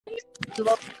and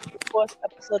welcome to the fourth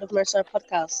episode of MiraStar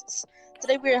Podcasts.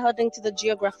 Today we are heading to the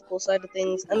geographical side of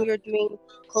things and we are doing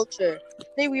culture.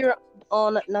 Today we are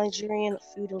on Nigerian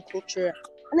food and culture.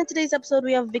 And in today's episode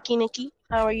we have Vicky Nikki.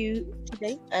 How are you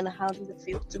today and how does it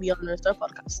feel to be on MiraStar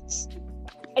Podcasts?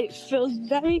 It feels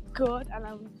very good and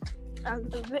I'm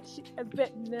literally a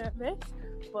bit nervous,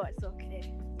 but it's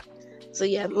okay. So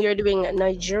yeah, we are doing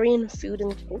Nigerian food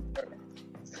and culture.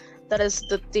 That is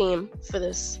the theme for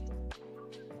this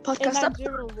podcast.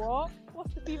 Nigerian what?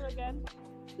 What's the theme again?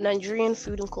 Nigerian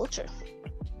food and culture.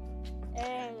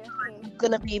 Okay.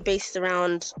 Gonna be based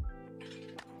around,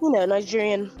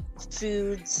 Nigerian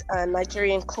foods and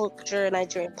Nigerian culture,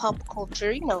 Nigerian pop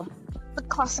culture, the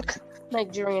classic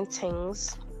Nigerian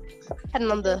things.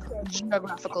 Heading on the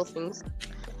geographical things.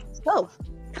 So,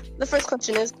 the first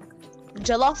question is,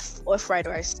 jollof or fried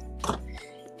rice?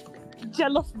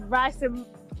 Jollof rice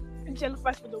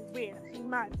for the win.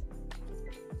 Mad.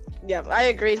 Yeah, I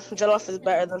agree. Jollof is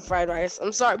better than fried rice.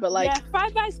 I'm sorry, but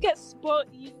fried rice gets spoiled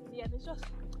easily and it's just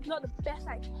not the best.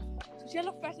 Like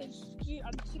jollof rice and stew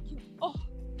and chicken. Oh.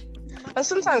 And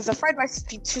sometimes the fried rice is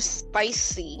too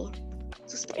spicy.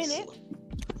 In it?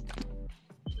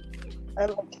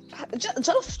 And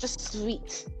jollof is just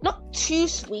sweet, not too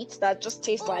sweet that just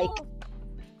tastes like.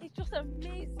 It's just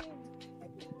amazing.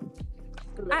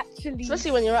 Actually,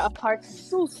 especially when you're at a party,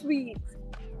 so sweet.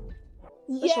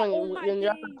 Especially when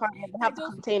you're at a party and they have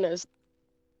containers.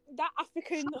 That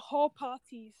African hall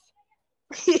parties.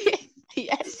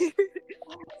 Yes.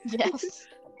 Yes.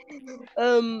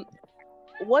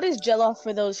 What is jollof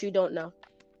for those who don't know?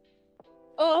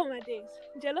 Oh my days.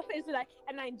 Jollof is like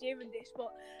a Nigerian dish,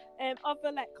 but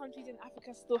other like countries in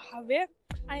Africa still have it,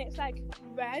 and it's like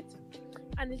red,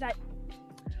 and it's like.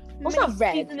 What's not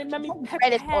red?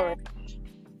 Red is orange.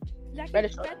 Like red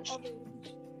is orange.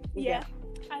 Yeah.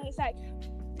 And it's like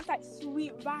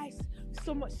sweet rice,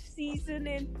 so much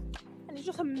seasoning, and it's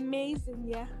just amazing.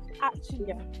 Yeah, actually.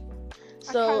 Yeah.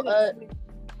 So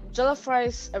jollof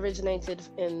rice originated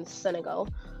in Senegal,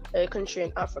 a country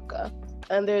in Africa,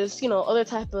 and there's other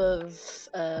type of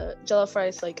jollof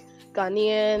rice like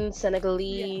Ghanaian,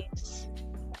 Senegalese.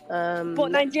 Yeah.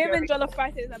 But Nigerian jollof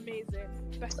rice is amazing.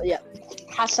 Yeah.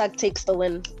 Hashtag takes the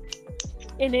win.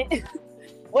 In it.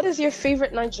 What is your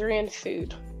favorite Nigerian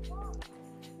food?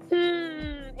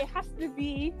 It has to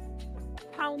be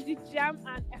pounded jam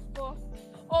and efo.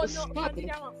 Oh no, pounded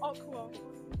jam and okra.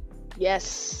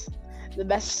 Yes, the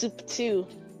best soup too.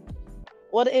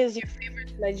 What is your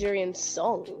favorite Nigerian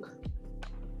song?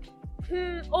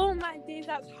 Oh my days,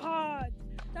 that's hard.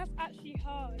 That's actually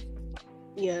hard.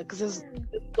 Yeah, because there's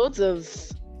loads of.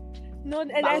 No,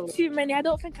 there are too many. I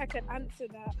don't think I can answer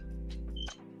that.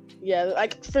 Yeah,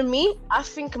 like for me, I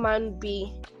think mine would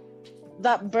be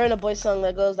that Burna Boy song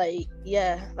that goes like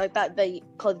like that they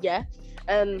called I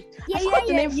forgot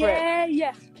the name for it.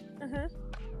 Yeah. Uh-huh.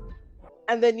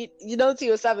 And then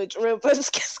Tio Savage, Robos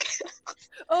Casca.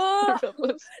 Oh, that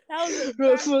was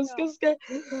Robos Casca.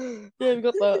 Yeah, we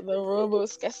got the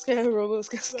Robos Casca.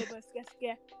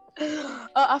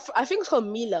 I think it's called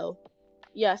Milo.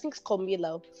 Yeah, I think it's called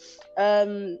Milo.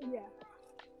 Yeah.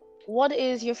 What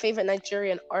is your favorite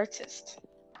Nigerian artist?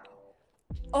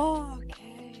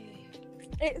 Okay.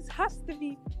 It has to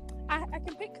be. I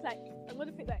can pick I'm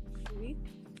gonna pick 3.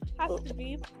 Has to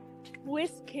be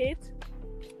Wizkid,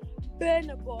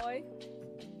 Burna Boy.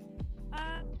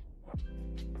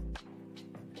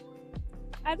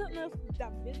 I don't know if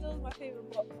Davido is my favorite,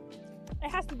 but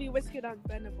it has to be Wizkid and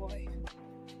Burna Boy.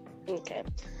 Okay,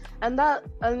 and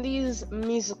these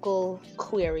musical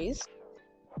queries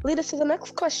lead us to the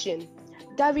next question: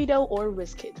 Davido or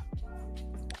Wizkid?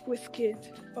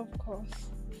 Wizkid, of course.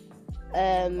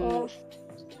 Of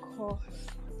course.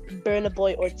 Burna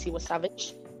Boy or Tiwa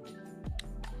Savage?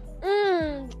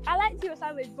 I like Tiwa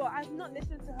Savage, but I've not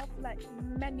listened to her for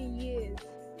many years.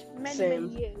 Many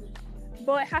years.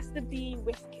 But it has to be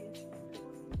Wizkid.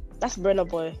 That's Burna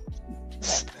Boy.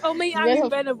 Oh, me, I mean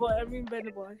Burna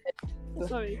Boy.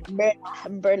 Sorry.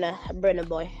 Burna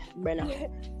Boy.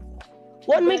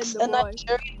 What makes a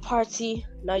Nigerian party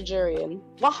Nigerian?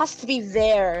 What has to be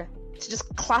there to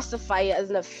just classify it as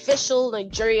an official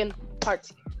Nigerian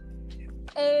party?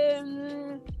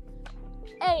 Okay.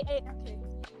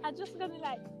 I'm just gonna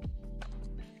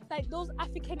like those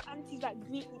African aunties that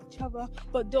greet each other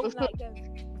but don't like them.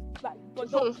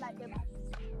 Don't like them.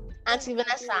 Auntie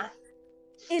Vanessa.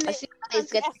 I see Auntie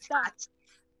getting fat.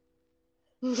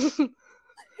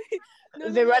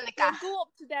 Veronica. Go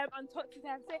up to them and talk to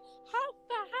them and say,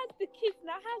 how's the kids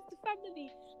now? How's the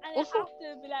family? And then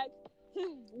after be like,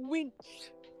 winch.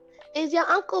 Is your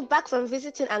uncle back from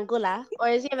visiting Angola or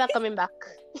is he ever coming back?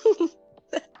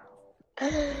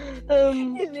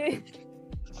 In it.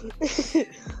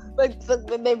 Like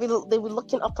they be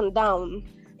looking up and down.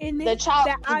 In The it. child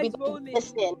Their will be eyes rolling.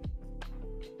 listening.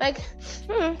 Like,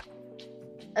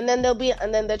 and then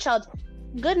the child,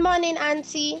 good morning,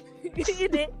 auntie. In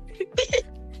it.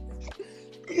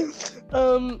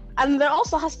 And there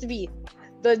also has to be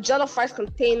the jollof rice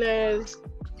containers.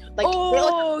 Like,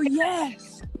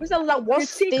 Yes. There's that one The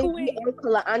stingy takeaway.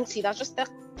 uncle or auntie that's just there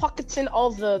pocketing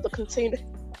all the container.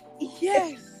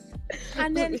 Yes.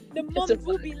 And then the It's moms a-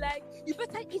 will be like, you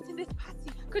better eat in this party,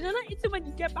 because you're not eating when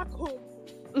you get back home.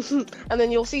 And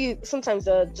then you'll see sometimes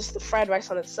just the fried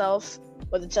rice on itself,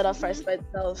 or the jollof rice by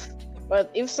itself, or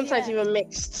sometimes Yeah. even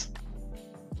mixed.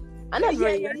 I'm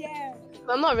Yeah.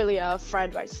 not really a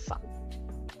fried rice fan.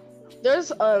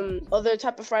 There's other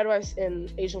type of fried rice in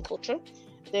Asian culture.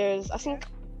 There's, I think,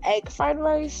 egg fried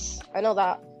rice. I know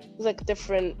that there's like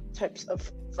different types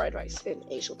of fried rice in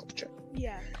Asian culture.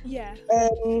 Yeah.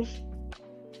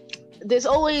 There's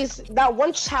always that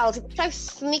one child who tries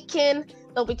sneaking.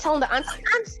 They'll be telling the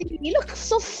auntie, you look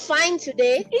so fine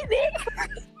today.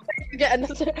 You get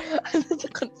another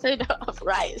container of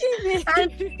rice. And I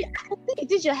think you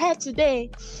did your hair today.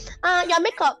 Your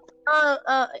makeup.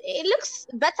 It looks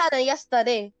better than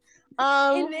yesterday.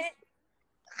 In it.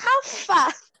 How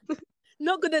far?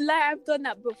 Not gonna lie, I've done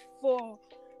that before.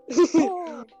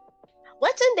 Oh.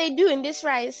 What can they do in this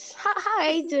rice? How are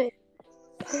you doing?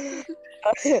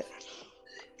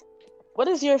 What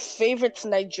is your favorite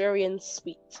Nigerian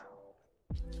sweet?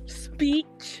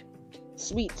 Speech.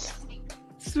 Sweet.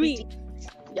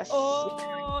 Yes.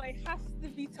 Oh, it has to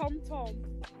be Tom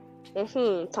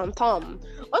Tom. Tom Tom.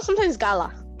 Or sometimes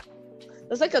gala.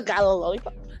 There's like a gala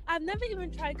lollipop. I've never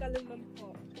even tried Galen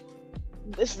Lollipop.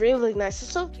 It's really nice.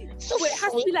 It's so But it has to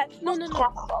sweet. be like no.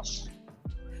 Crush.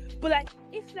 But like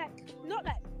it's like not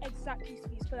like exactly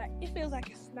sweet, but like if it was like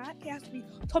a snack, it has to be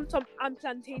Tom Tom and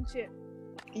plantain chip.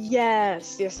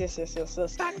 Yes.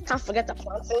 Can't forget the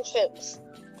plantain chips.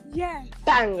 Yeah.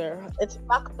 Banger. It's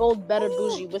black bold better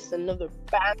bougie with another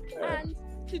banger. And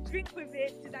to drink with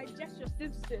it, to digest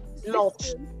your Malt.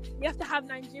 system, you have to have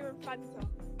Nigerian Fanta.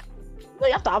 No,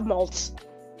 you have to have malt.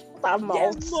 Yeah,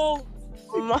 Malt.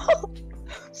 malt.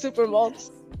 Super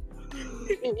malt.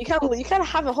 You can't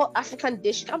have a whole African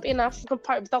dish. You can't be an African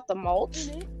party without the malt.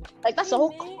 Innit? Like that's a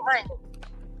whole Innit? crime.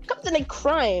 Comes in a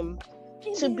crime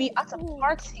to be Innit? at a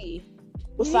party You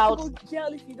without need to go jail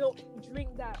if you don't drink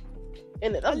that.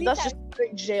 in it. At least That's like just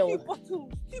straight jail.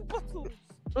 Two bottles.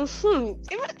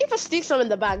 If I stick some in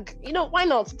the bag, why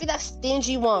not? Be that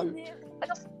stingy one. Innit? I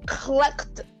just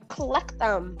collect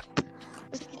them.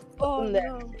 Just Oh in there.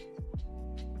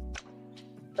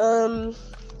 no.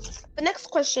 The next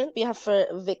question we have for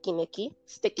Vicky Nikki,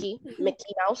 Sticky,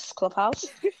 Mickey Mouse, Clubhouse,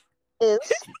 is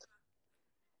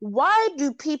why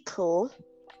do people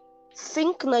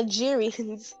think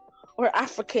Nigerians or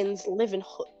Africans live in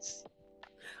hoods?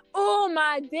 Oh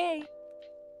my days.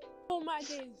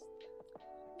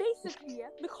 Basically, yeah,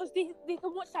 because they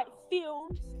can watch like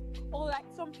films or like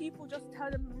some people just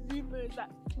tell them rumors that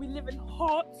we live in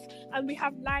huts and we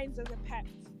have lions as a pet.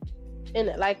 In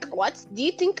it, like what? Do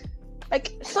you think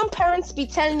like some parents be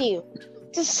telling you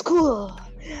to school?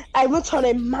 I went on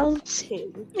a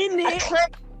mountain. I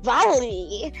climbed a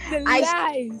valley. The I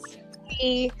lies.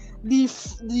 The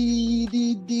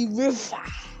river.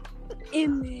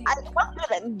 In it. I went to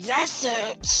the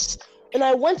desert and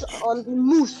I went on the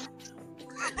moose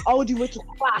all the way to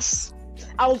class.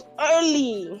 I was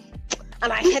early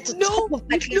and I hit the top of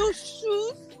my class. No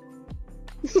shoes.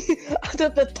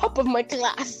 At the top of my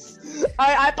class.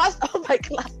 I passed all my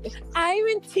classes. I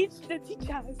even teach the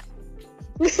teachers.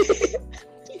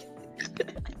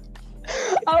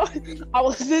 I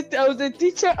was the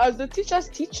teacher. I was the teacher's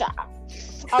teacher.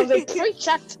 I was a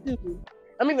preacher too.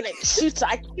 I'm even a tutor.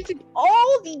 I treated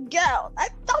all the girls. I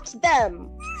taught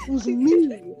them. It was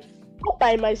me. All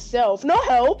by myself. No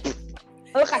help.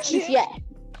 Look at you here.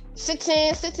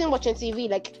 Sitting watching TV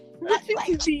like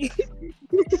TV.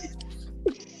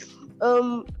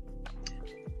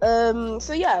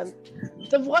 So yeah.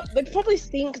 They probably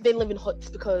think they live in huts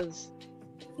because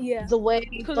the way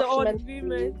Because of all the documentary-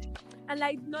 rumors and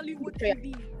like Nollywood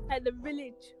TV at the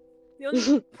village. They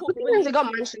only put Sometimes they got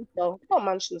mansions though. They got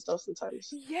mansions though sometimes.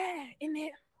 Yeah, in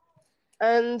it.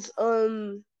 And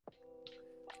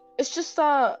it's just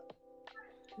that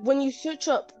when you search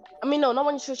up, not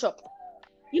when you search up.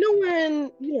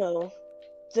 When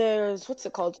there's what's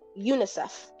it called?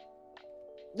 UNICEF.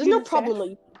 There's no UNICEF? problem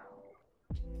with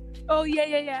Oh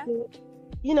yeah.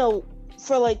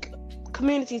 for like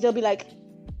communities they'll be like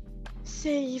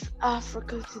save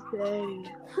Africa today.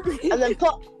 and then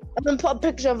put a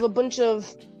picture of a bunch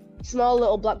of small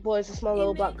little black boys and small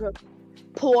little black girls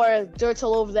pour dirt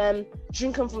all over them,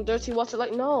 drinking from dirty water.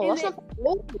 Like, no, that's not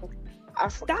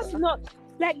Africa. That's not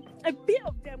like a bit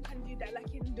of them can do that,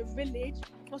 like in the village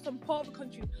or some part of the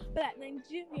country. But like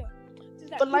Nigeria,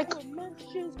 there's like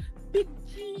mansions, big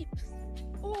jeeps.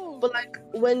 Oh. But like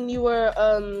when you're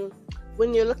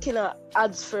looking at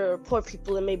ads for poor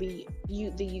people in maybe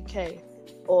the UK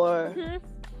or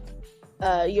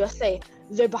USA,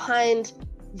 they're behind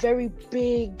very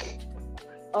big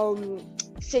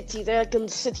cities. They're like in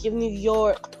the city of New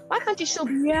York. Why can't you show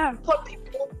poor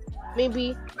people?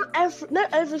 Maybe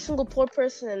not every single poor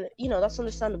person, that's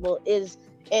understandable, is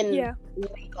in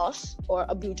Lagos or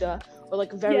Abuja or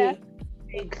like very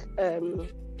big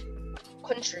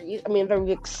countries. I mean, very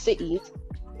big cities.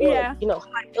 Or,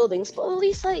 high buildings, but at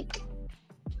least like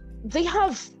they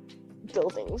have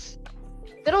buildings.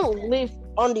 They don't live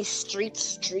on these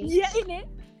streets. Yeah, innit?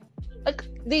 Like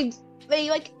they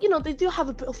like they do have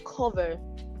a bit of cover,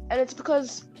 and it's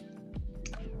because,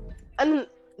 and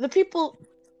the people,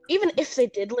 even if they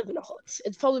did live in a hut,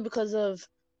 it's probably because of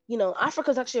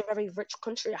Africa is actually a very rich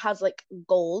country. It has like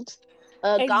gold.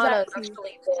 Ghana is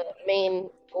actually the main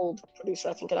gold producer,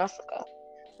 I think, in Africa.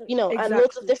 And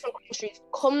loads of different countries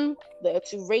come there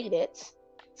to raid it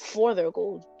for their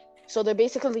gold. So they're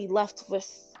basically left with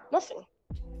nothing.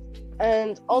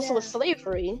 And also with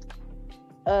slavery,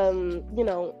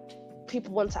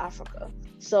 people went to Africa.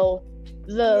 So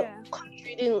the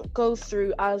country didn't go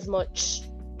through as much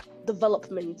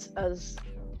development as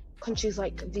countries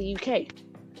like the UK.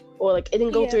 Or like it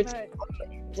didn't go through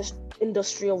this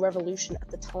industrial revolution at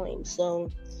the time.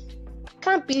 So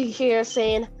can't be here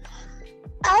saying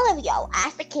all of y'all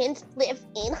Africans live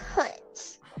in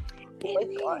huts. Oh my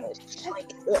gosh.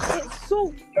 Like, it's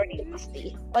so dirty,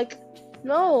 nasty. Like,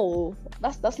 no,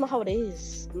 that's not how it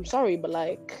is. I'm sorry, but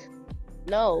like,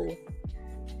 no.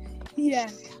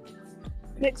 Yeah.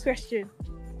 Next question.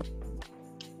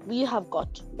 We have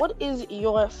got, what is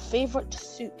your favorite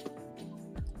soup?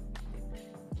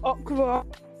 Okra.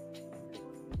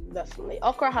 Definitely.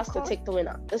 Okra has to take the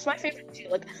winner. It's my favorite too.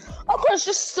 Like, okra is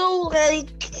just so like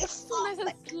it's so nice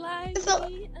and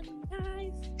slimy and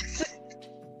nice.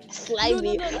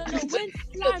 Slimy. No.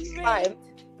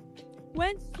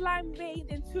 When slime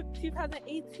rained in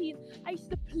 2018, I used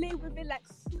to play with it like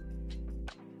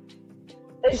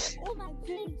all my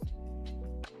days.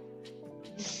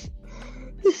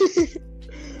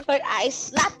 Like I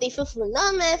slapped the fufu,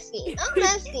 no mercy.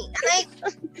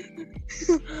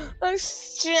 I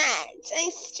stretch.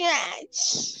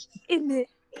 In it.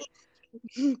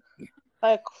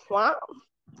 Like wow.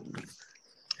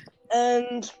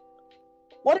 And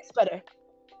what is better,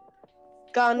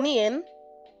 Ghanaian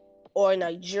or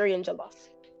Nigerian jollof?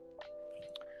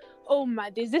 Oh my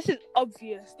days, this is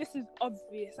obvious.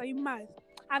 Are you mad?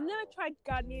 I've never tried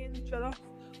Ghanaian jollof,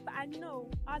 but I know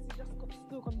ours is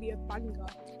still gonna be a banger.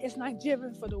 It's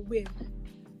Nigerian for the win.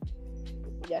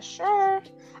 Yeah, sure.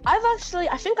 I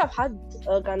think I've had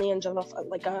a Ghanaian jollof at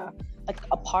like a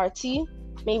party.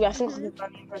 Maybe I think the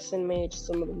Ghanaian person made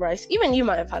some of the rice. Even you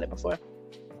might have had it before.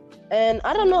 And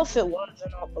I don't know if it was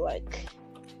or not, but like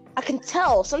I can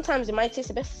tell sometimes it might taste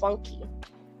a bit funky.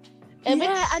 And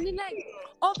then like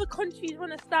other countries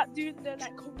want to start doing the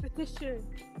like competition.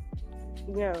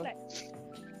 Yeah.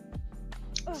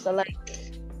 So like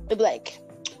it'd be like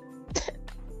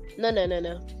no.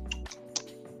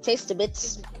 Taste a bit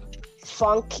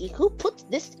funky. Who put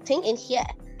this thing in here?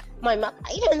 My mouth.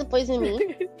 Are you trying to poison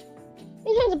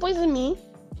me?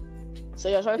 So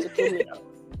you're trying to kill me now.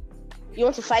 You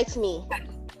want to fight me?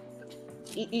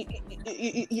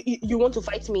 You want to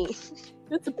fight me? You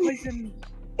want to poison me?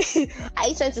 Are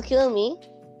you trying to kill me?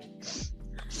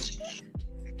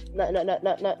 No,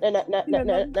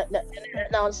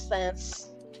 nonsense.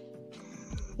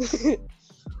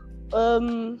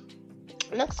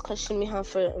 Next question we have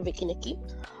for Vicky Nikki.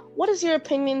 What is your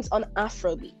opinions on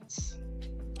Afrobeats?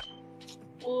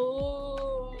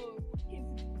 Oh,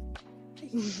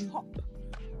 it's top.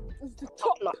 It's the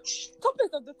top notch.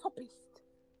 Toppest of the toppest.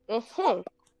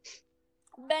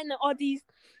 Then all these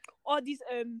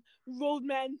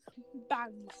roadman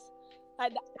bands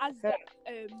like the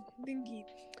thingy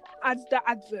as the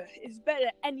advert is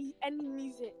better than any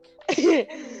music.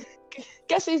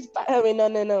 Guess who's back? I mean,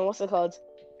 no. What's it called?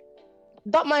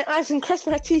 Dot my eyes and cross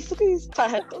my teeth. Look at his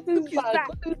back. Look at his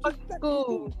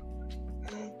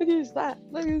back.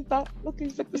 Look at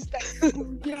his back.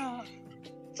 Yeah.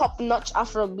 Top notch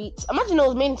Afro beats. Imagine it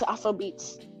was made into Afro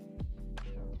beats.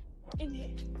 In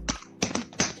it.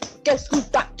 Guess who's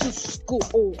back to school?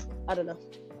 Oh, I don't know.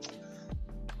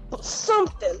 But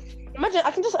something.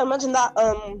 I can just imagine that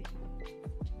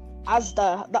as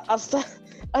the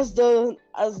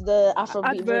Afrobeat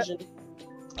Advert. version.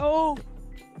 Oh,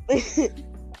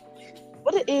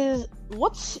 What is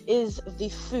the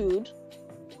food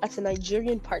at a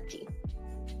Nigerian party?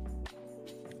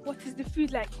 what is the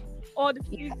food like? All the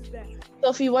food is there. So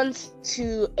if you went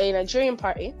to a Nigerian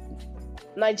party,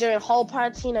 Nigerian hall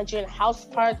party, Nigerian house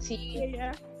party,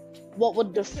 Yeah. what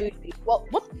would the food be? What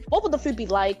would the food be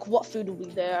like? What food would be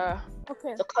there?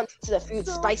 Okay. The contents of the food,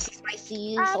 So,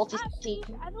 spicy, salty, salty.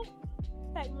 I don't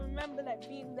like remember like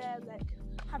being there, like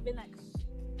having like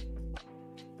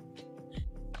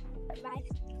rice.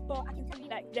 But I can tell you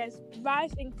like there's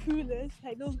rice in coolers,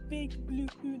 like those big blue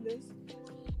coolers,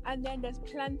 and then there's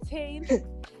plantain,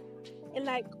 and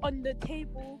like on the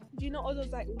table. Do you know all those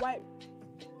like white?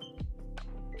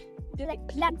 They're like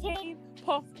plantain,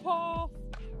 puff, Puff all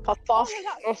puff. of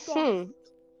that stuff.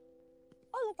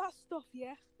 All of that stuff,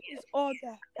 yeah, is all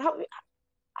there.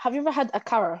 Have you ever had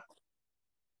akara?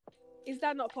 Is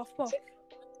that not puff?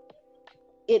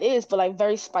 It is, but like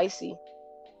very spicy.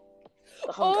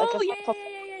 Oh Like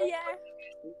yeah.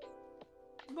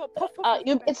 But puff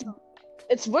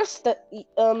it's worse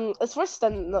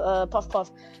than puff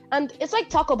puff, and it's like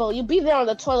Taco Bell. You be there on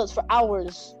the toilets for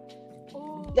hours,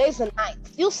 days and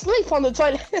nights. You'll sleep on the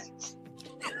toilet.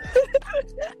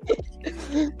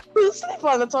 You'll sleep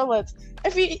on the toilet.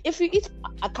 If you eat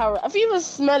akara, if you even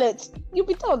smell it, you'll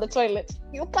be down on the toilet.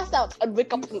 You'll pass out and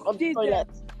wake up on the toilet.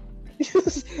 You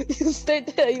stay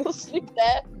there. You'll sleep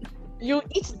there. You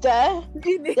eat there.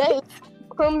 There is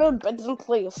permanent bedding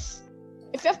place.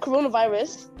 If you have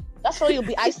coronavirus, that's why you'll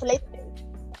be isolated.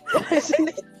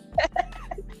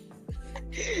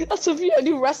 That's if you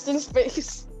only resting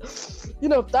space. You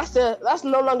know, that's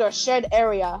no longer a shared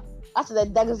area. That's the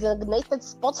designated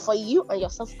spot for you and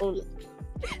yourself only.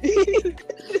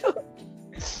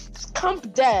 Just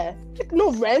camp there. Like,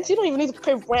 no rent. You don't even need to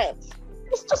pay rent.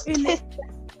 It's just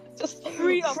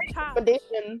free of time.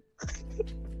 Accommodation.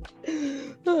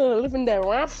 Living there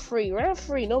rent free,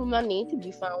 no money to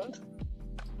be found.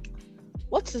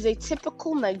 What is a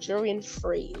typical Nigerian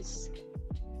phrase?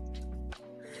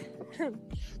 Come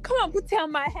on, put it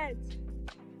on my head.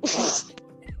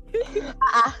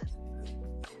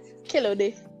 Kilo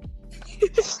day.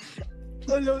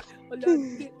 No,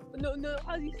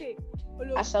 how do you say?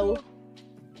 Ashawo.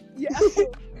 Yeah.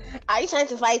 Are you trying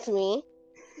to fight me?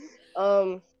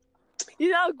 You're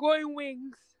not growing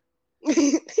wings.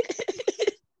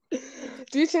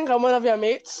 Do you think I'm one of your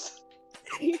mates?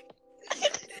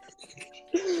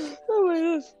 Oh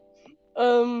my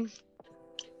gosh.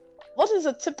 What is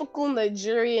a typical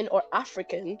Nigerian or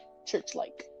African church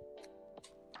like?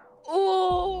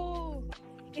 Oh,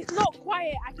 it's not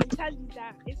quiet. I can tell you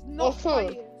that it's not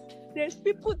quiet. There's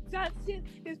people dancing.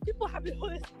 There's people having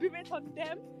Holy Spirit on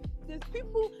them. There's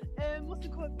people, what's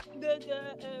it called?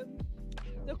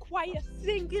 The choir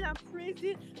singing and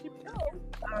praising.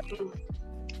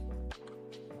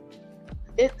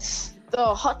 It's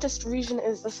the hottest region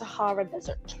is the Sahara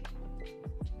Desert.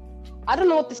 I don't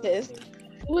know what this is.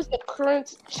 Who is the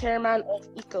current chairman of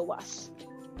ECOWAS?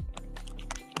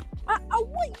 What are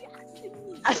you asking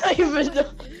me? I don't even know.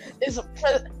 It's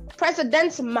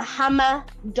President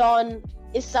Mahamadan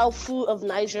Issoufou of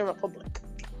Niger Republic.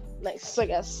 Nice, I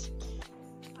guess.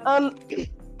 One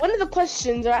of the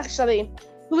questions are actually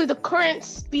who's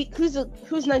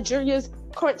Nigeria's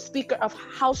current Speaker of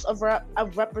House of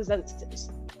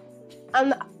Representatives?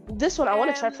 And this one I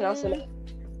want to try pronouncing it.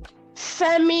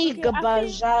 Femi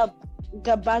Gbajabiamila.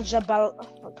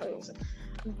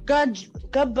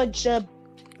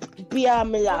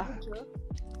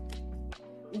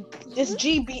 It's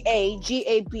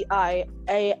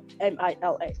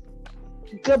Gbajabiamila.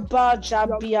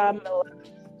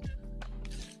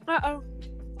 Gbajabiamila.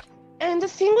 And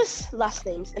distinguished last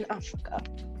names in Africa.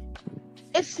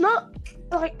 It's not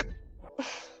like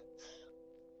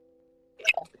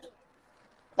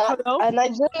that. A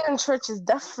Nigerian church is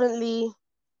definitely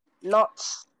not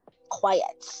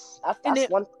quiet. That's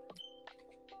one.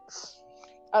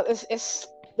 It's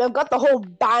they've got the whole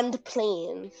band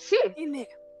playing. In it.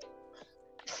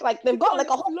 Like they've got like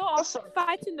a whole lot of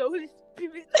fighting the Holy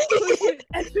Spirit.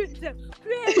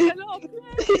 Praise the Lord.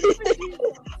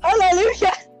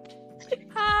 Hallelujah.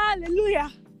 Hallelujah.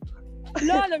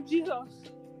 Lord of Jesus.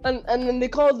 And then they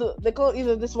call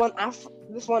either this one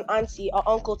auntie or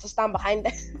uncle to stand behind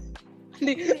them.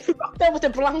 They rock them with a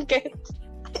blanket.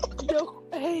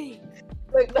 Hey.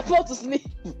 Like they're about to sleep.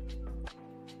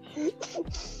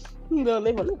 No,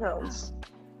 leave on the grounds.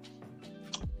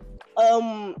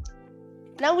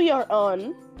 Now we are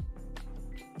on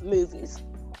movies.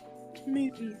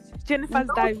 Jennifer's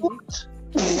Diary.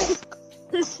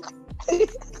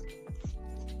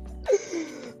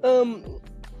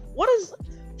 What is,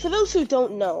 for those who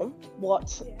don't know what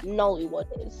Nollywood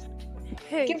is,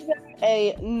 give them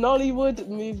a Nollywood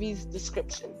movie's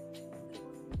description.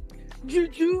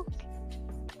 Juju.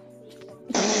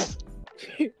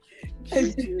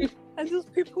 Juju. And those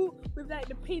people with like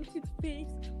the painted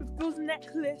face, with those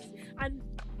necklace, and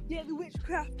the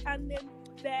witchcraft, and then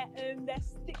their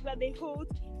stick that they hold,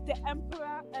 the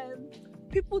emperor.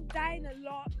 People dying a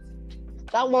lot.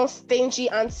 That one stingy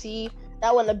auntie,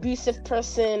 that one abusive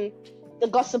person, the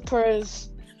gossipers,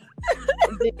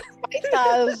 the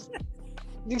fighters,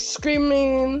 the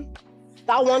screaming,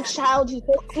 that one child who's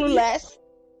so clueless.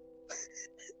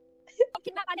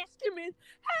 Okay, now they're screaming,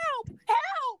 help,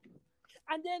 help!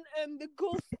 And then the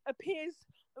ghost appears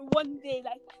one day,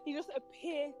 like he just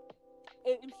appears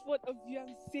in front of you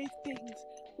and say things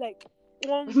like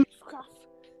one witchcraft.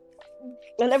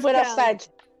 And everyone outside,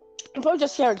 people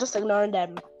just here, just ignoring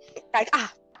them. Like,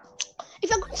 if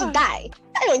you're going to die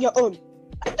on your own.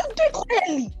 Don't do it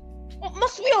quietly.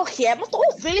 Must we all here? Must the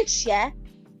whole village here?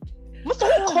 Must the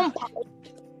whole compound?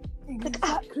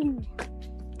 Exactly.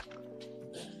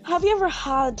 Have you ever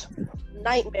had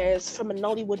nightmares from a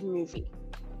Nollywood movie?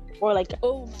 Or like, a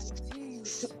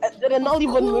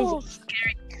Nollywood movie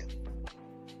scary?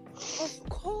 Of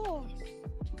course.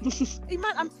 Hey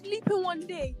man, I'm sleeping one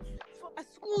day for a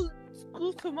school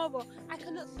tomorrow. I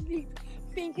cannot sleep,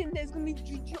 thinking there's gonna be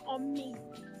juju on me.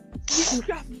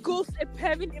 Witchcraft ghosts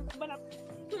appearing when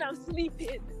I'm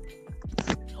sleeping.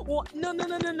 What? No.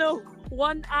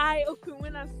 One eye open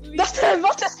when I'm sleeping. That's what I was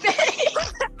about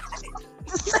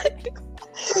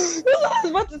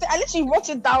to say. I literally wrote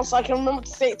it down so I can remember to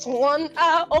say it. One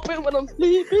eye open when I'm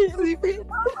sleeping.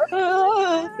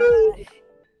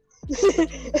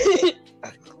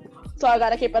 So I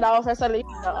gotta keep an eye on for Selena.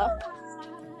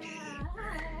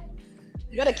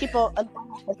 You gotta keep an eye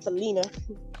on Selena.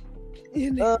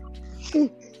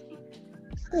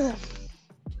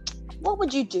 What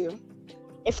would you do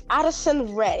if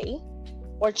Addison Rae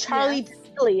or Charlie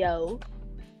D'Amelio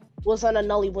was on a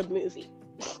Nollywood movie?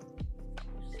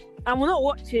 I will not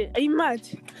watch it. Are you mad?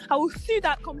 I will sue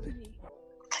that company.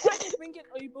 Bring in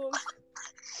Oibos.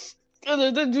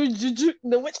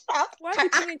 The witchcraft. Why are you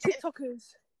bringing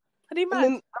TikTokers? Are you mad?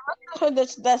 I'm not sure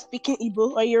they're speaking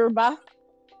Igbo or Yoruba.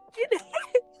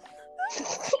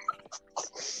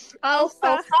 Oh,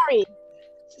 sorry,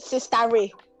 Sister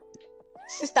Ray,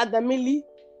 Sister Damili,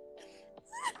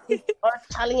 or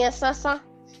Charlie and Sasa.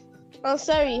 I'm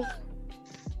sorry.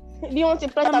 Do you want to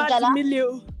press Mama that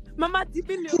gala? Mama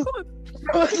Dimilio, come on.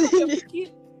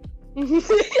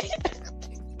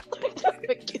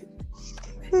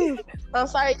 I'm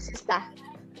sorry,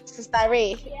 Sister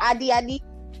Ray. Adi.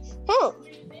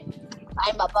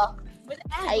 Hi, Baba.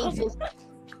 How you doing?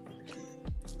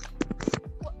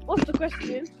 What's the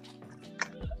question?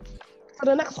 For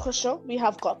the next question, we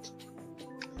have got: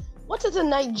 what is a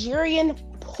Nigerian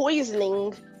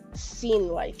poisoning scene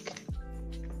like?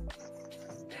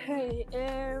 Hey,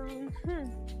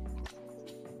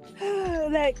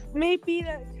 like maybe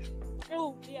like,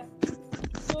 oh yeah.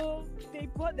 So they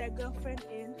brought their girlfriend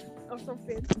in or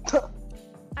something,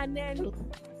 and then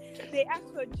they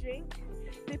asked for a drink.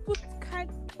 They put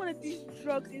one of these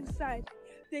drugs inside.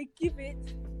 They give it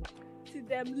to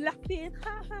them, laughing,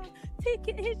 haha, take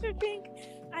it, here's your drink.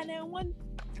 And then one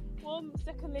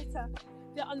second later,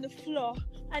 they're on the floor,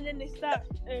 and then they start,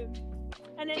 and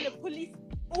then the police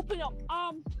open up,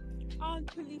 armed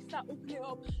police start opening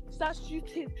up, start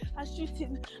shooting,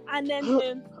 and then,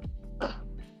 wow,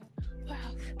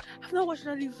 I've not watched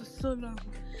Nollywood for so long.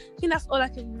 I think that's all I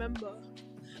can remember.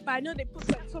 But I know they put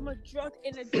like so much drug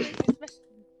in a drink,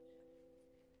 especially.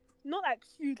 Not like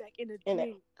food, like in a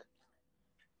drink.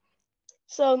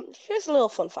 So here's a little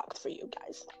fun fact for you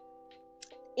guys.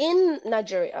 In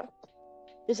Nigeria,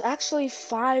 there's actually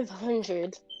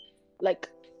 500 like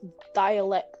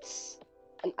dialects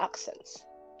and accents.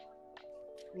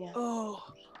 Yeah. Oh,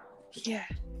 yeah.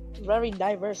 Very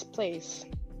diverse place.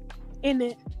 In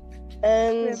it.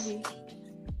 And Really?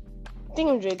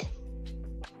 Thingamjig,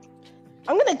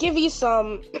 I'm gonna give you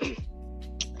some.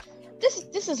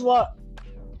 This is what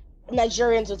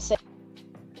Nigerians would say.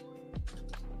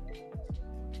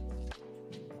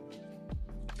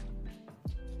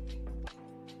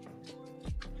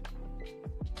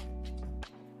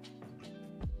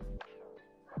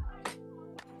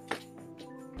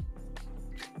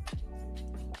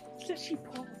 She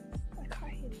paused. I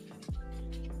can't hear you.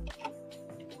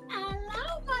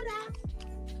 Hello, mother.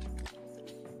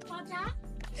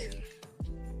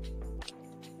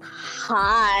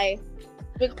 Hi,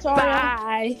 Victoria.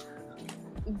 Bye.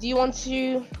 Do you want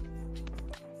to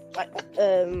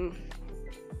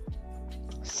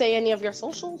say say any of your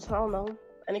socials? I don't know.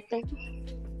 Anything?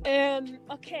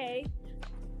 Okay.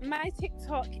 My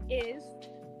TikTok is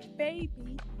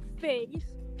baby face,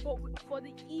 but for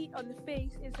the E on the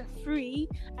face is a 3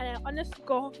 and an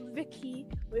underscore Vicky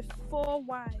with 4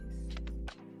 Y's.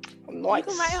 Nice.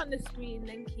 You can write it on the screen,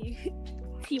 thank you.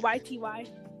 TY.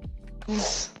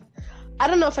 I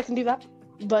don't know if I can do that,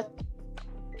 but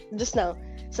just know.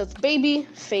 So it's baby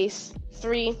face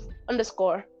 3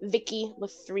 underscore Vicky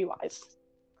with 3 Y's.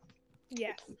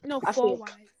 Yeah. No, I 4 think-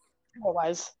 Y's. 4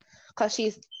 Y's. Because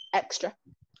she's extra.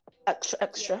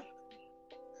 Yeah.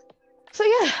 So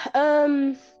yeah,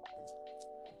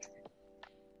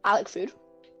 I like food.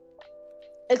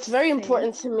 It's very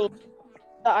important to me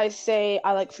that I say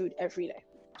I like food every day.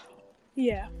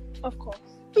 Yeah, of course.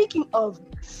 Speaking of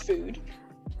food,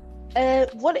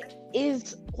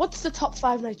 what's the top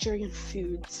 5 Nigerian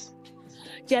foods?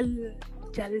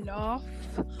 Jollof,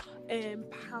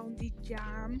 pounded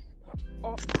jam,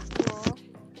 okra,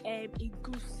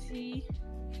 egusi,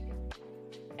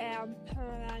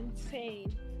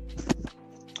 plantain.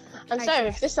 I'm sorry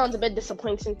if this sounds a bit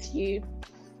disappointing to you,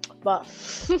 but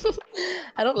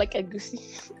I don't like egusi.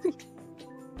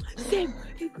 Same.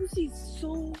 Egusi is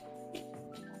so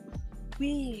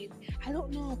weird. I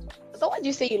don't know. So why did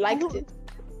you say you liked it?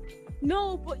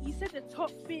 No, but you said the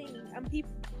top thing, and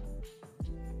people.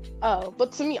 Oh,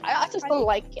 but to me, I just don't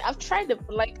like it. I've tried it,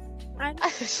 but like,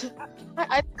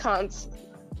 I can't.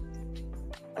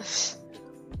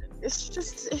 It's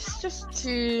just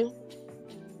too.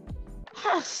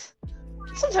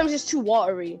 Sometimes it's too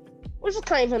watery. I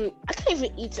can't even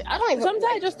eat it. I don't even.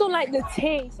 Sometimes I just don't like the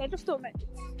taste.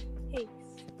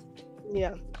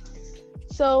 Yeah.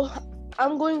 So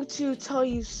I'm going to tell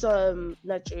you some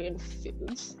Nigerian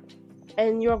foods,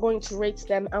 and you're going to rate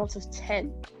them out of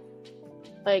 10.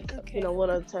 Like, okay. 1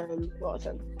 out of 10, 1 out of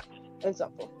 10.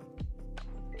 Example.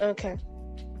 Okay.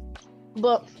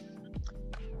 But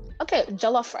okay,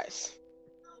 jollof rice.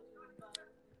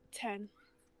 10.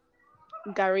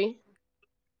 Gary.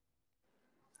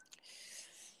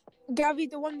 Gary,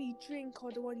 the one you drink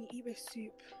or the one you eat with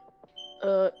soup?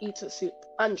 Eat with soup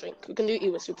and drink. We can do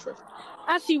eat with soup first.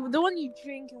 Actually, the one you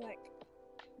drink, like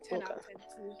 10 Okay. out of 10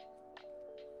 too.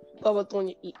 What about the one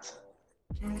you eat?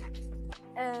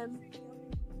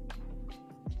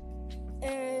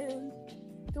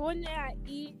 The one that I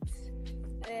eat,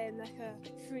 like a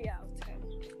 3 out of 10.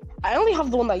 I only have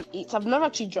the one that I eat. I've never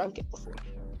actually drank it before.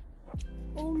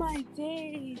 Oh my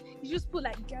days! You just put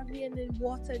like Gary and then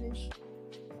water and then.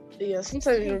 Yeah,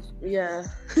 sometimes yeah,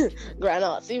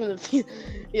 granules. Even if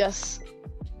yes.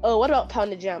 Oh, what about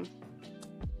pounded jam?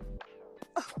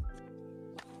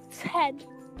 10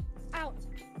 out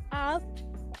of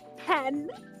 10.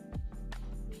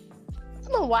 I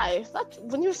don't know why. That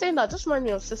when you were saying that, just reminded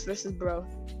me of Sis versus Bro.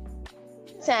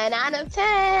 10 out of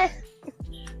 10.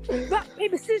 But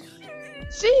baby sis.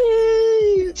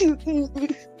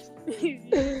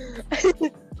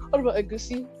 What about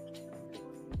egusi?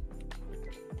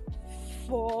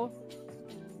 4.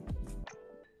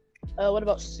 What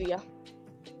about suya?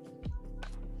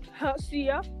 Hot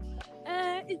suya.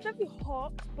 It's very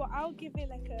hot, but I'll give it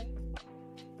like a.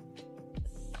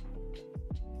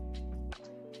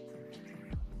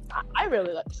 I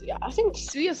really like suya. I think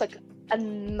suya is like a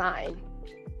 9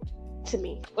 to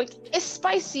me. Like, it's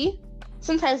spicy.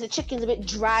 Sometimes the chicken's a bit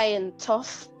dry and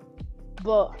tough,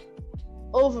 but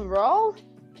overall,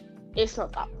 it's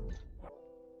not that bad.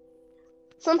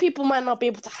 Some people might not be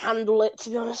able to handle it, to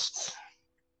be honest.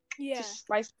 Yeah. Just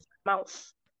spicy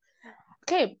mouth.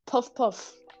 Okay, puff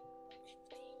puff.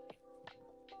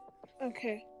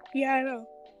 Okay. Yeah, I know.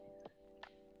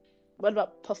 What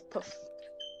about puff puff?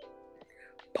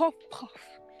 Puff puff.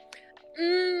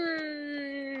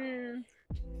 Mmm.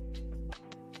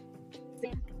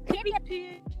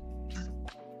 Period.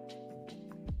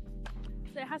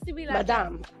 So it has to be like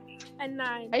Madame, a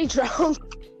 9. are you drunk?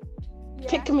 Yeah.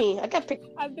 Pick me. I got pick.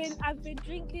 I've been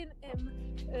drinking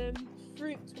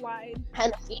fruit wine.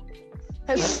 Hennessy.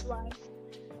 Fruit wine.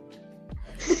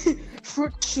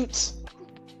 Fruit shoots.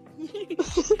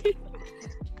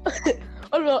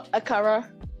 What about akara?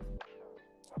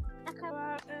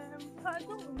 I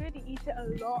don't really eat it a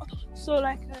lot, so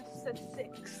like a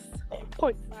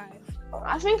 6.5.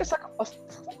 I think it's like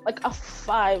a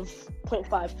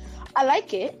 5.5. I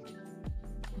like it,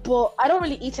 but I don't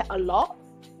really eat it a lot.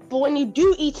 But when you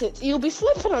do eat it, you'll be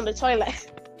sleeping on the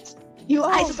toilet. You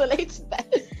isolated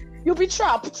there. You'll be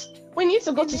trapped. When you need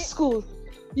to go to school,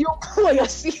 you'll pull on your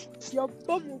seat. Your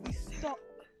bum will be stuck.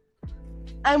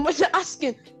 And when you're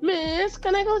asking, Miss,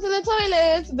 can I go to the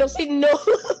toilet? They'll say no.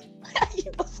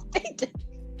 You will stay there.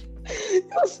 You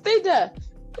will stay there.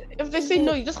 If they say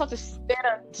no, you just have to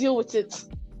stare and deal with it.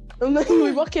 And then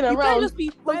we're walking You around. can't just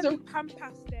be wearing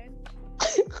pampas then.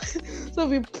 So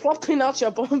we'll be plopping out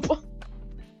your bumper.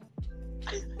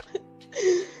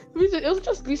 It'll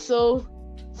just be so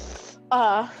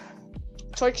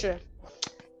torture.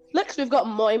 Next we've got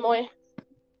moi moi.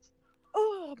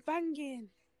 Oh, banging.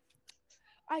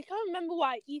 I can't remember what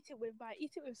I eat it with, but I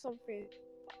eat it with something.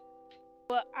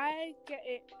 But I get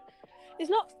it. It's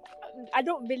not, I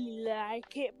don't really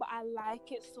like it, but I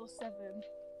like it, so 7.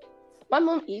 My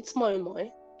mom eats moi moi.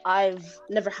 I've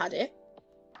never had it.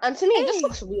 And to me, it just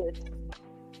looks weird.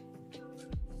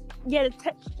 Yeah, the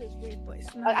texture is weird, but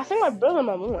it's nice. I think my brother and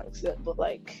my mom likes it, but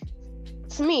like,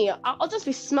 to me, I'll just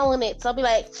be smelling it. So I'll be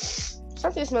like,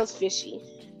 something smells fishy.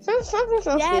 Something smells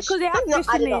fishy. Yeah, because they have fish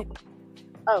in it.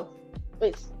 Oh,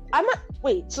 wait.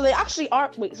 So they actually are.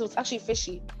 Wait, so it's actually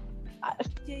fishy. I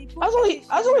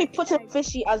was only putting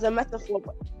fishy as a metaphor,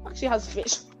 but it actually has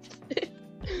fish.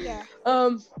 Yeah.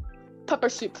 Pepper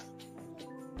soup.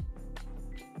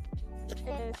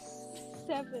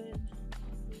 7.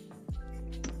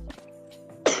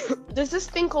 There's this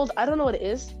thing called, I don't know what it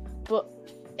is, but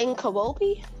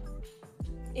Inkawobi?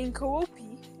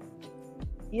 Inkawobi?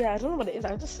 Yeah, I don't know what it is.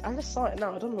 I just saw it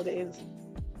now. I don't know what it is.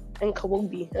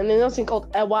 Inkawobi. And then there's something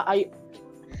called Ewa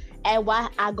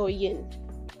Agoyin.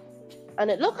 And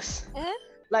it looks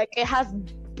like it has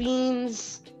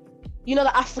beans. You know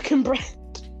the African bread?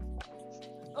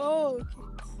 Oh.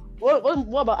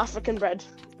 What about African bread?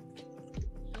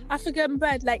 African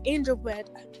bread, like angel bread.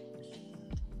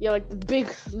 Yeah, like the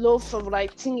big loaf of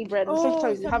like tingy bread. And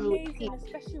sometimes you have it with tea.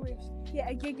 Especially with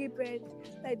a gege bread,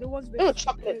 like the ones with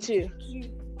chocolate too.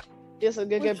 Yes, a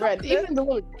gege bread. Chocolate? Even the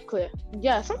one with chocolate.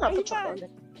 Yeah, sometimes I put chocolate on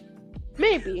it.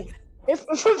 Maybe if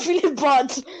I'm feeling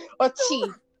bad or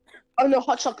tea. Oh no,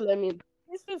 hot chocolate. I mean.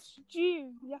 It's the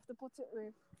stew you have to put it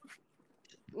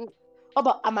with. How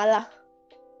about amala?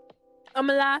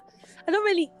 Amala, I don't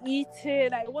really eat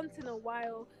it like once in a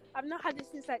while. I've not had it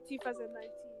since like 2019.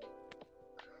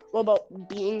 What about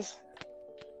beans?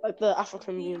 Like the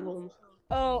African bean ones.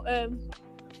 Oh, I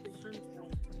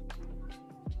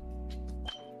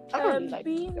don't really like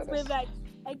beans with like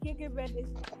a gege bread is.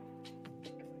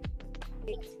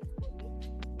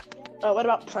 What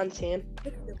about plantain?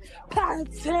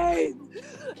 Plantain,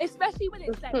 especially when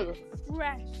it's like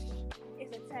fresh,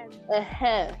 it's a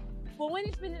 10. But when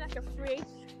it's been in like a fridge,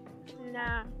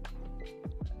 nah.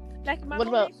 Like my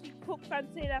mom actually cooked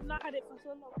plantain. I've not had it for so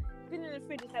long. It's been in the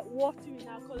fridge. It's like watery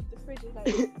now because the fridge is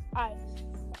like ice.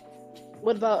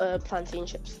 What about plantain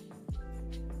chips?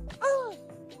 Oh,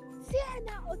 10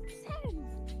 out of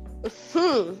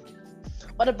 10.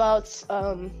 What about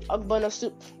ogbono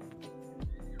soup?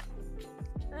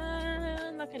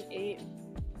 Like an 8.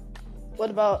 What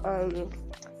about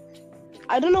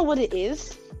I don't know what it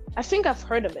is. I think I've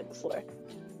heard of it before.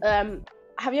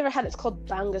 Have you ever had it? It's called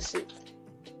banga soup.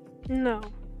 No.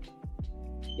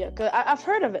 Yeah, cause I've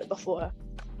heard of it before,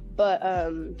 but I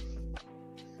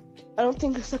don't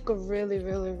think it's like a really,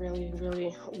 really, really,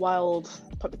 really wild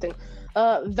type of thing.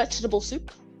 Vegetable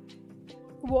soup.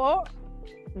 What?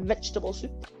 Vegetable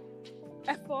soup.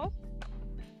 F4?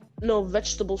 No,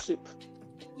 vegetable soup.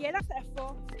 Yeah, that's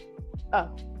F4. Oh.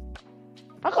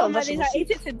 I ate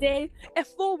it today.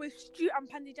 F4 with stew and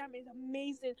pandy jam is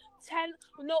amazing.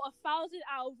 1,000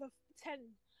 out of 10.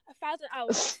 1,000 out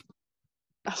of 10.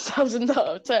 1,000 out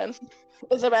of 10.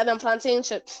 Is it better than plantain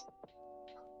chips?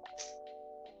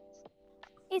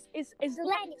 It's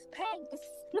red, it's pink, it's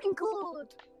looking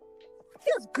good. It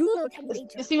feels good.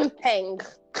 It's even peng.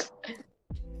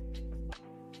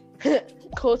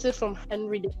 Quoted from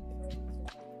Henry.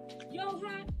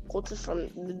 Quoted from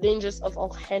The Dangers of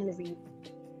All Henry.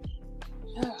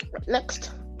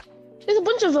 Next, there's a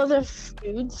bunch of other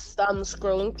foods that I'm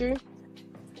scrolling through,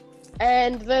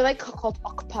 and they're like called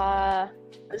okpa.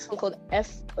 This one called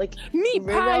meat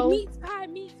pie.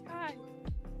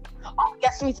 Oh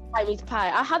yes, meat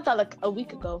pie. I had that like a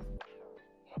week ago.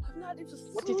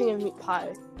 What do you think of meat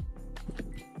pie?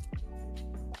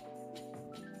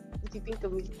 What do you think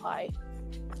of meat pie?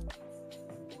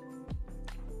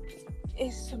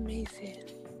 It's amazing.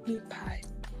 Meat pie.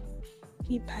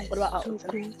 Meat pie. What about so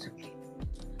good.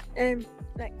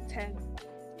 Like 10.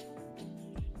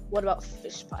 What about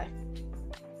fish pie?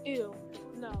 Ew.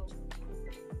 No.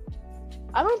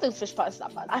 I don't think fish pie is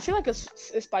that bad. I feel like it's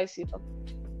spicy though.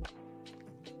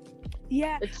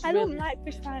 Yeah, I don't like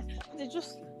fish pie. They're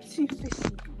just too fishy.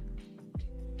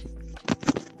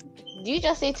 Did you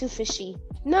just say too fishy?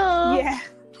 No. Yeah.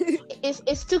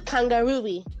 it's too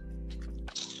kangaroo-y.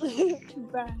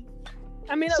 Bad.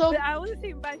 I mean, so, I wouldn't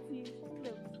say bad to you.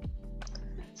 No.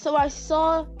 So I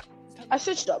saw I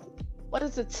searched up what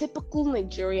is a typical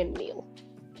Nigerian meal,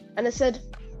 and it said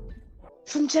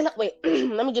from jollof. Wait,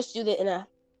 let me just do that in a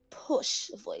push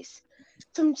voice.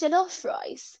 From jollof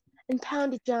rice and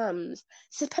pounded jams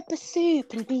to pepper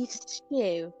soup and beef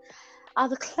stew are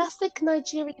the classic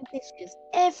Nigerian dishes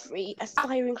every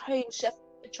aspiring home chef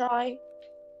should try.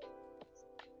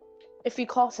 If you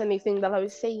caught anything that I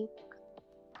was saying.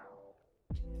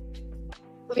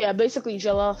 Yeah, basically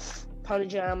jollof, pounded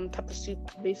jam, pepper soup,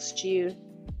 beef stew.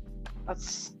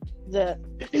 That's the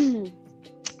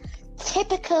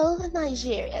typical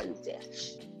Nigerian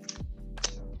dish.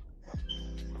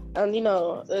 And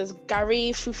there's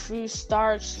gari, fufu,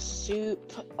 starch,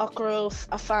 soup, okra,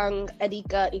 afang,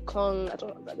 edika, ikong, I don't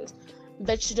know what that is.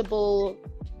 Vegetable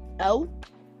O?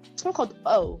 It's not called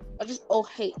O. Or just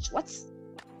OH. What's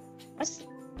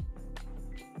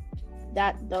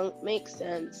that don't make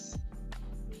sense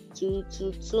to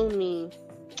me.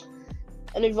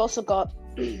 And we've also got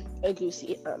a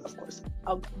goosey and of course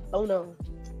oh no.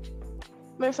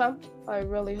 Mirfam, I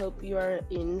really hope you are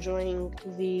enjoying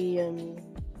the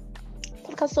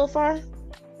podcast so far.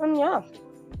 And yeah.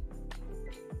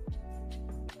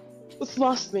 With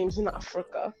last names in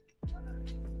Africa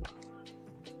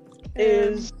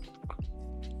is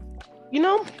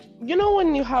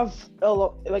when you have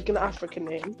like an African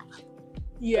name,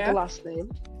 like a last name,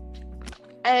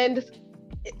 and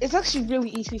it's actually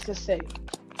really easy to say.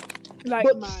 Like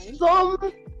but mine. Some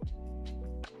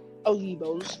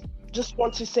Olibos just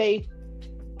want to say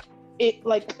it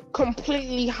like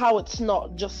completely how it's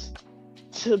not, just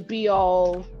to be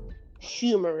all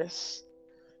humorous.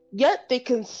 Yet they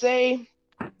can say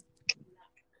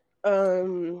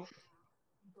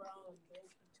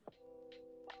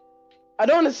I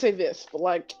don't want to say this, but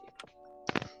like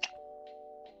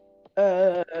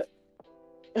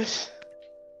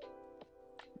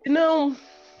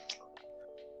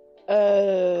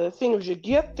things you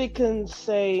get, they can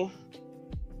say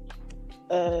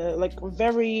like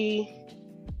very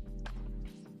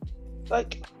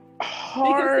like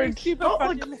hard, not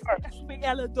like hard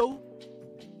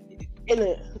in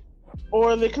it.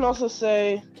 Or they can also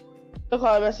say, look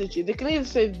how I message you. They can either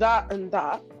say that and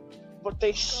that, but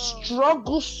they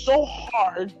struggle so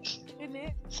hard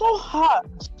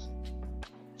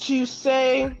to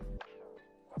say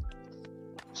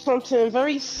something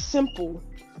very simple,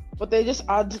 but they just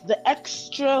add the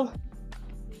extraness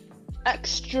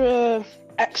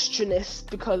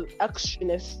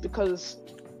because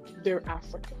they're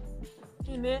African.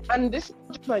 And this is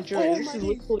not Nigeria. This is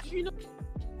literally,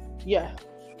 yeah.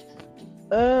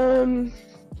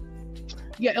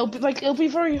 Yeah, it'll be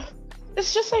very.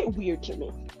 It's just like weird to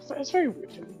me. It's very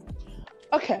weird to me.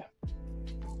 Okay.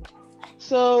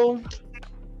 So.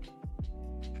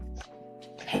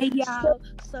 Hey y'all.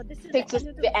 So this is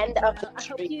the end of the I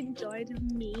hope you enjoyed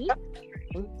me.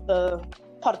 The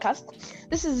podcast.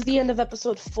 This is the end of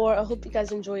episode 4. I hope you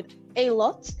guys enjoyed a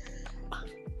lot.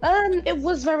 It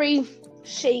was very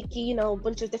shaky, a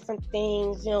bunch of different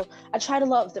things. I tried a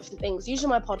lot of different things. Usually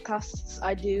my podcasts,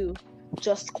 I do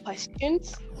just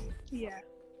questions. Yeah.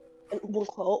 And one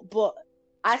quote, but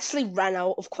I actually ran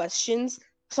out of questions,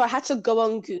 so I had to go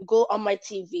on Google on my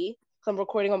TV. I'm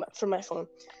recording from my phone,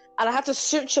 and I had to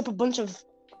search up a bunch of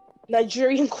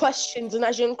Nigerian questions and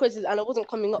Nigerian quizzes, and it wasn't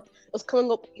coming up. It was coming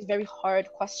up with these very hard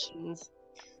questions,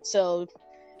 so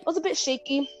it was a bit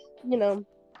shaky,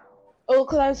 Oh,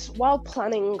 because while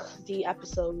planning the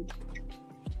episode,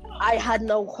 I had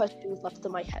no questions left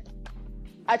in my head.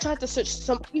 I tried to search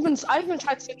I even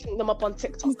tried searching them up on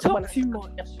TikTok. You talk too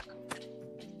much.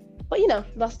 But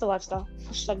that's the lifestyle.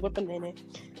 #whipping.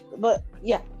 But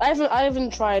yeah, I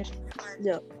haven't tried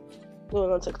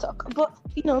going on TikTok. But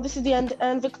this is the end.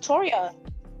 And Victoria,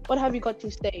 what have you got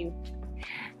to say?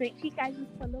 Make sure you guys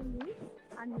follow me.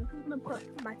 I know he's gonna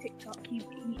put my TikTok. He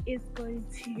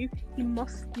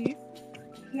must do.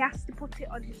 He has to put it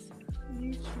on his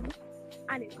YouTube,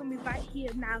 and it's gonna be right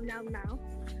here now.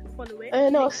 Follow it.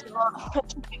 No, it's not.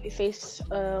 Babyface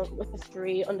with a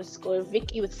 3_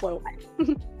 Vicky with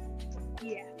 4Y.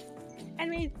 Yeah.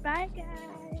 Anyways, bye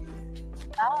guys.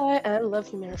 Bye, and love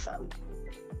you, MiraStar.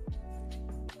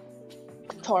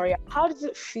 Victoria, how does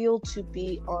it feel to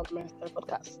be on MiraStar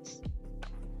podcasts?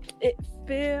 It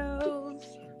feels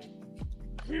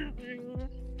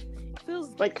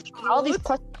like good. All these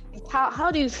questions. How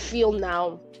do you feel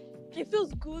now? It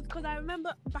feels good because I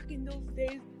remember back in those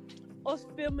days, us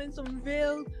filming some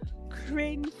real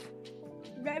cringe,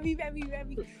 very, very,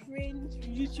 very cringe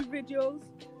YouTube videos.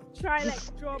 Try like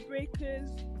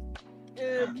Jawbreakers.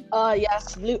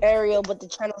 Yes, Blue Ariel, but the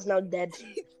channel's now dead.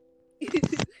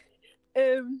 The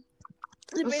I'm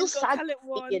so sad.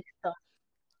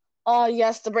 Oh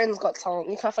yes, the Britain's Got Talent.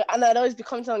 You can't find, and I'd always be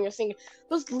commenting on your singing. It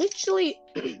was literally,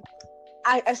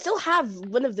 I still have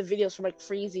one of the videos from like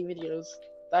Freezy videos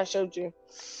that I showed you.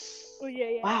 Oh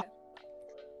yeah. Wow.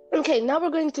 Okay, now we're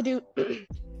going to do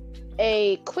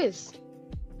a quiz.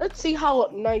 Let's see how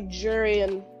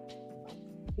Nigerian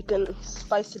we can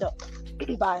spice it up.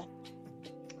 Bye.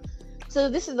 So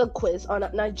this is a quiz on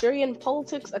Nigerian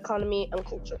politics, economy, and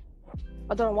culture.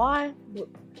 I don't know why, but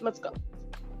let's go.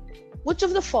 Which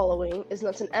of the following is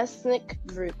not an ethnic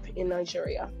group in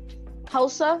Nigeria?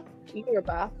 Hausa,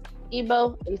 Yoruba,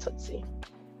 Igbo, and Tutsi.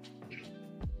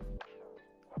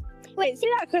 Wait, say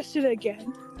that question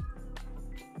again.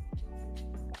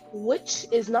 Which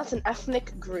is not an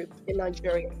ethnic group in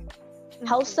Nigeria?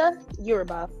 Hausa,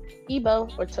 Yoruba,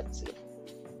 Igbo, or Tutsi?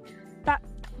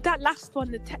 That last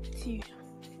one, the Tutsi.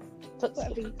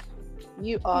 Tutsi.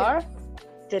 You are...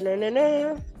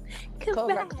 Yeah.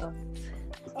 Correct.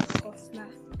 Of course, nah.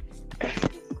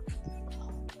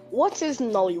 What is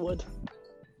Nollywood?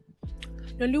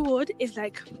 Nollywood is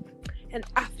like an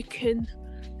African,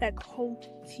 like whole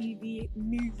TV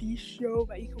movie show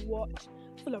that you can watch,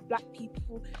 full of black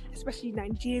people, especially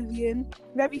Nigerian.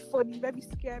 Very funny, very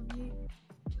scary,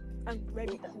 and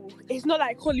very cool. It's not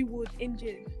like Hollywood,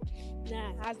 Indian.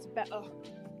 Nah, that's better.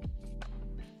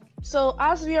 So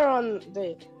as we are on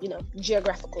the,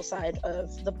 geographical side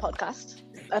of the podcast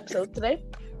episode today,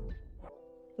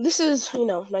 this is,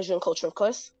 Nigerian culture, of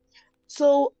course.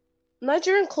 So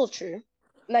Nigeria culture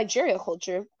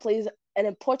plays an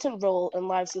important role in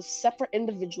lives of separate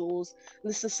individuals and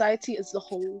the society as a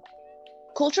whole.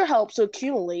 Culture helps to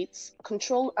accumulate,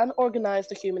 control, and organize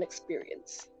the human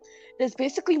experience. It is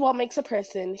basically what makes a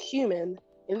person human.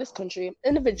 In this country,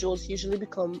 individuals usually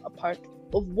become a part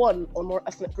of one or more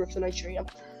ethnic groups in Nigeria.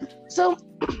 So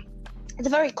it's a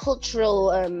very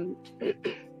cultural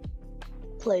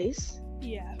place.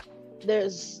 Yeah.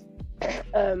 There's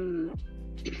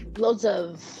loads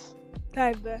of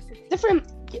diversity.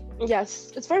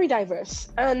 Yes, it's very diverse.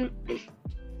 And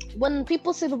when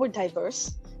people say the word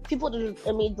diverse, people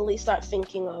immediately start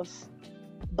thinking of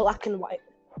black and white.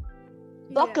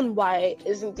 Black and white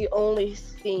isn't the only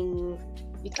thing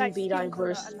you can be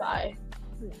diverse by.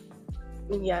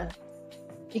 Yeah.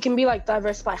 You can be like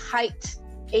diverse by height,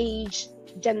 age,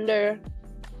 gender,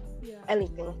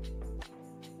 anything.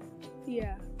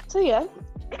 Yeah. So yeah.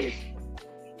 Do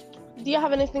you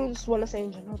have anything you just want to say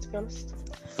in general, to be honest?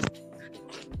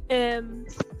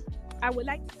 I would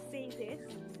like to say this.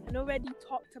 I already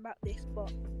talked about this,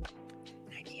 but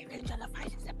Nigerian jollof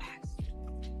rice is the best.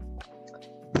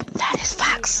 That is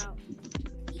facts.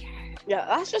 Yeah,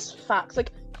 that's just facts.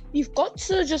 Like, you've got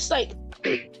to just like,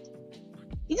 you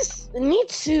just need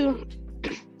to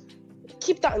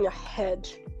keep that in your head.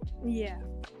 Yeah.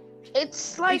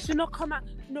 It's like... It should not come out...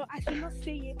 No, I should not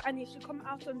say it, and it should come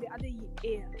out on the other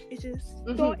ear. It's just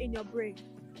store in your brain.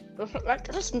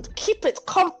 Like, just keep it,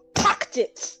 compact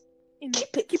it.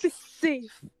 Keep it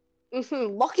safe.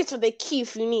 Lock it with a key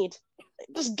if you need.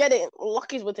 Just get it,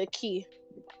 lock it with a key.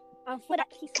 And for that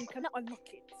key, you cannot unlock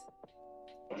it.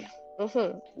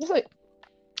 Just like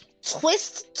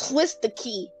twist the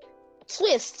key.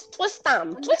 Twist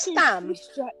them. Twist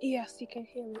your ears so you can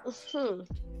hear it.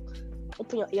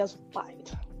 Open your ears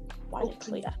wide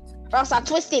clear. Or else I'll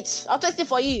twist it. I'll twist it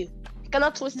for you. You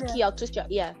cannot twist the key, I'll twist your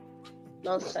ear.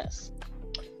 Nonsense.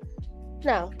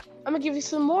 Now, I'm gonna give you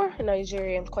some more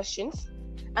Nigerian questions.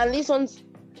 And these ones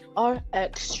are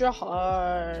extra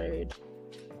hard.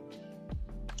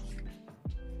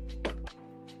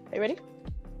 Are you ready?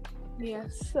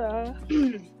 Yes, sir.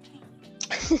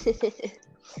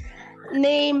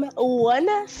 Name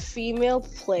one female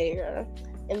player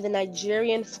in the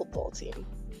Nigerian football team,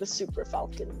 the Super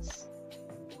Falcons.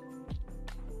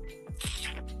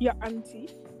 Your auntie.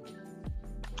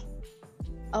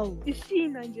 Oh. Is she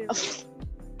Nigerian?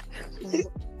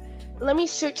 Let me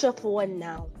search up one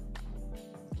now.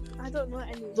 I don't know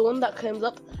any. The one that comes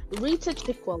up, Rita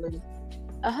Chickwellen.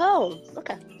 Oh,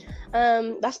 okay.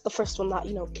 That's the first one that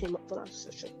came up when I was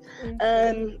searching.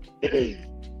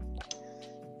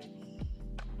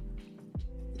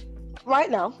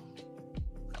 Right now,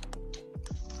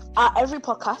 at every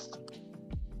podcast,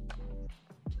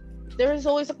 there is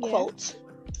always a quote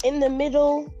in the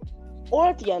middle, or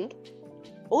at the end,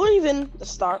 or even the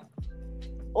start.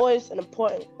 Always an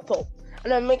important quote,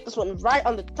 and I make this one right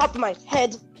on the top of my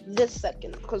head this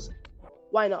second because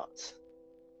why not?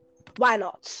 Why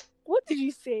not? What did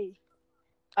you say?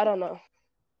 I don't know.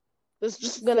 It's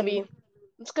just gonna be.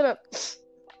 It's gonna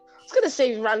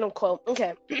say random quote.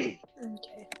 Okay.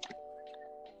 Okay.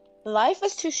 Life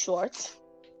is too short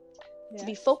to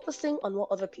be focusing on what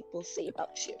other people say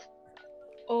about you.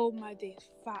 Oh my days,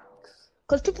 facts.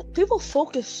 Because people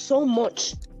focus so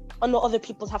much on what other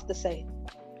people have to say.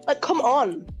 Like, come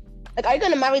on. Like, are you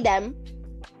gonna marry them?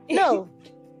 No.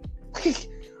 If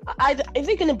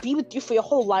they're gonna be with you for your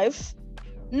whole life,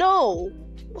 no.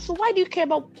 So why do you care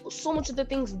about so much of the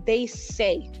things they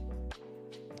say?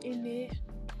 In it.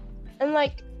 And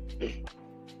like,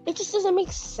 it just doesn't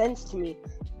make sense to me.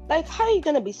 Like, how are you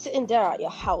gonna be sitting there at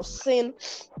your house saying,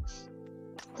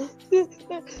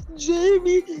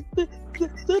 Jamie,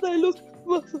 that I look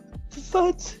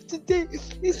fat today.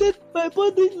 He said my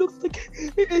body looks like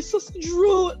a sausage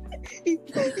roll.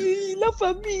 He laughed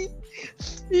at me.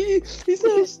 He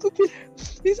said I'm stupid.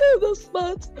 He said I'm not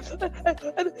smart.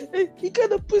 And he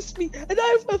kind of pushed me. And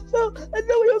I fell. And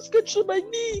now I have scratched my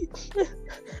knee.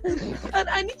 And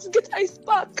I need to get ice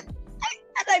back.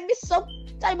 And I missed some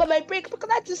time on my break because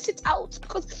I had to sit out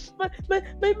because my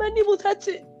knee was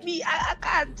hurting me. I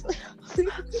can't.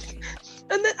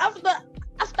 And then after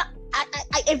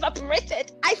I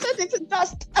evaporated, I turned into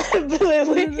dust.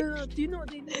 No. Do you know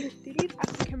they need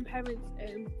African parents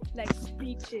like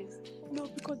speeches? No,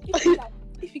 because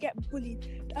if you get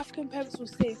bullied, the African parents will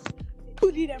say,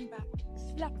 bully them back,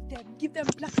 slap them, give them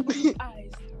black and blue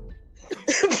eyes.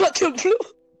 Black and blue.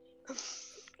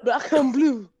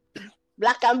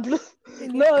 Black and blue.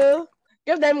 No,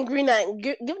 give them green and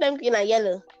give them green and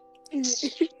yellow.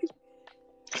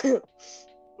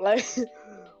 Like,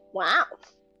 wow.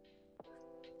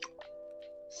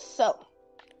 So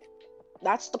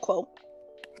that's the quote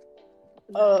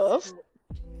of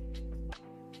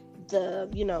the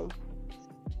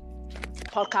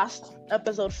podcast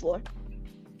episode 4.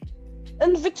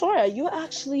 And Victoria, you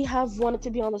actually have wanted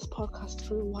to be on this podcast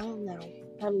for a while now,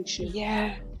 haven't you?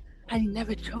 Yeah. And you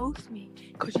never chose me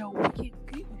because you're a wicked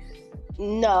goose.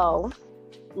 No.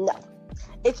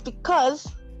 It's because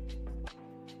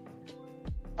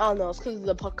I don't know. It's because of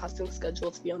the podcasting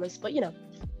schedule, to be honest. But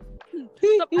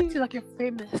Stop acting like you're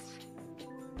famous.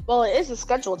 Well, it is a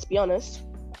schedule, to be honest.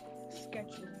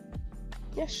 Schedule.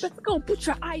 Yes. Let's go and put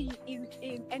your eye in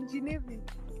engineering.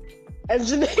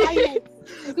 Engineering.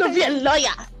 No, be a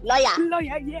lawyer.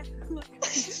 Lawyer, yeah.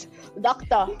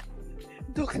 Doctor.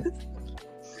 Doctor.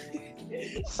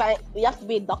 You have to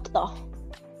be a doctor.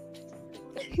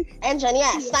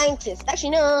 Engineer, scientist.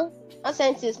 Actually, no. Not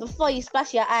scientist. Before you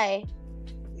splash your eye.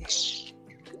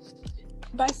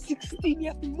 By 16, you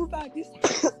have to move out of this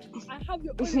house and have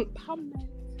your own empowerment.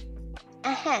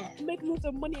 Make loads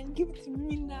of money and give it to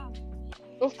me now.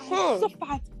 I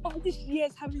suffered all these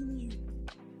years having you.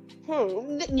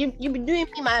 You be doing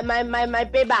me my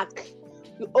payback.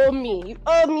 You owe me.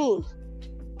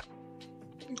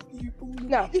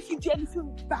 No. If you do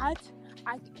anything bad,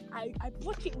 I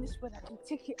put it in this way that I can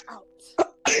take it out.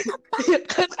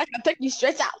 I can take you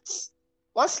straight out.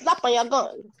 One slap and you're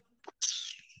gone.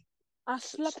 I'll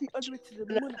slap you all the way to the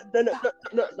moon.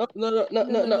 No.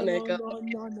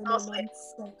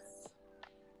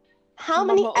 How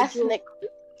many ethnic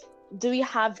do we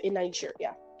have in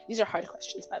Nigeria? These are hard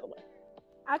questions, by the way.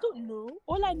 I don't know.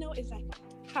 All I know is like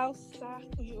Hausa,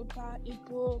 Yoruba,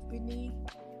 Igbo, Bini.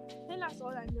 Then that's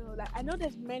all I know. Like I know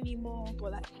there's many more,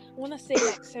 but like I want to say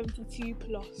like 72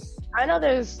 plus. I know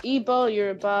there's Igbo,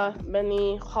 Yoruba,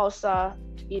 Bini, Hausa,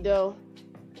 Ido.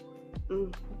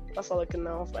 That's all I can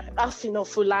know. I also know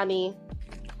Fulani.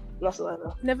 That's all I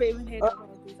know. Never even heard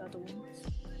about these other ones.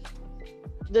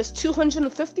 There's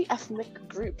 250 ethnic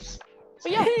groups. So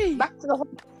yeah, back to the whole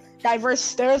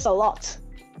diverse. There's a lot.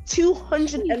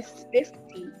 250.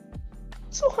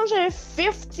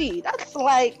 250. That's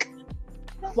like,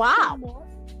 wow.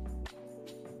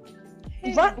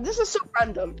 This is so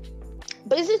random.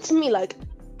 But is it to me like,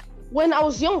 when I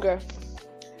was younger,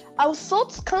 I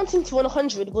thought counting to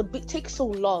 100 would take so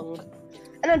long.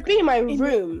 And I'd be in my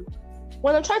room.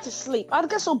 When I'm trying to sleep, I'd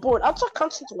get so bored. I'd start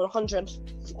counting to 100.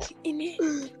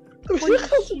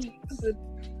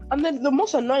 And then the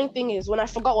most annoying thing is when I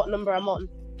forgot what number I'm on.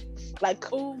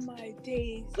 Like, oh my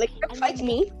days. Like, fight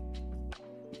me.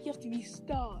 You have to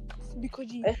restart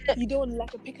because you don't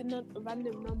like to pick a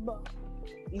random number.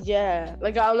 Yeah.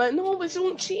 Like, I'm like, no, but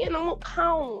don't cheat and I won't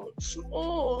count.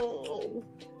 Oh.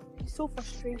 It's so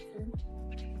frustrating.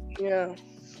 Yeah.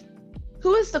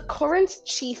 Who is the current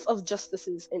Chief of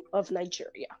Justices of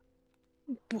Nigeria?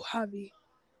 Buhari.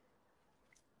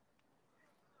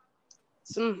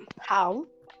 How?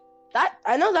 That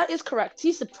I know that is correct.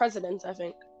 He's the president, I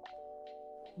think.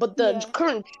 But the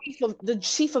current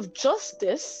Chief of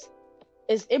Justice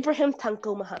is Ibrahim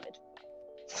Tanko Muhammad.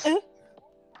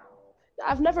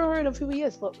 I've never heard of who he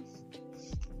is, but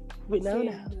we know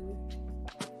now.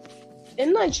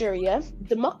 In Nigeria,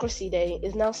 Democracy Day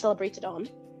is now celebrated on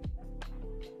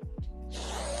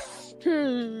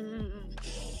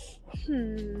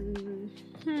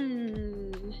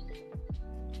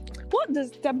What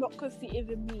does democracy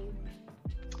even mean?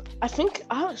 I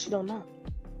actually don't know.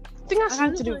 I think that's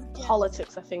something to do with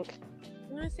politics, I think.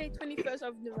 I'm going to say 21st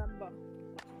of November.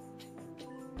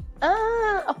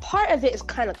 A part of it is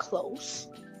kind of close.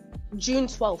 June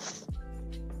 12th.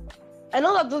 I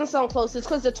know that doesn't sound close. It's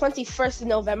because the 21st of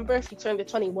November, if you turn the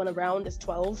 21 around, is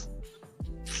 12.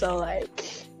 So,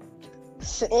 like...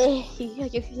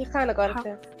 you kind of got it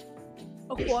there.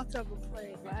 A quarter of a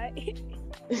point, right?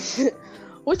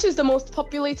 Which is the most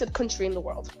populated country in the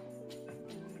world?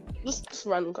 Just a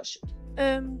random question.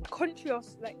 Country or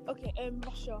like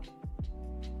Russia.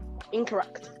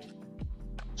 Incorrect.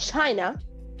 China,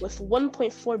 with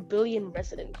 1.4 billion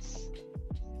residents.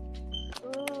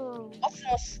 Oh. What's the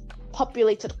most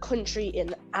populated country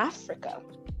in Africa?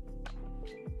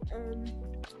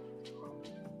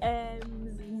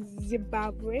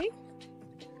 Zimbabwe.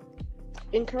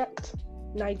 Incorrect.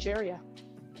 Nigeria.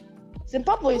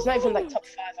 Zimbabwe is not even like top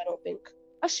 5, I don't think.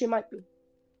 Actually, it might be.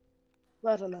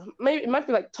 I don't know. Maybe it might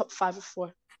be like top 5 or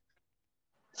 4.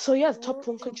 So yeah, the top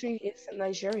 1 country is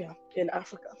Nigeria in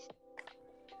Africa.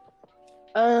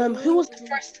 Who was the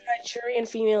first Nigerian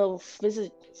female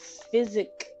physicist?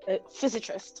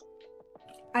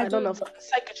 I don't know.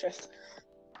 Psychiatrist.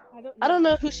 I don't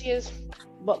know who she is,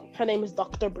 but her name is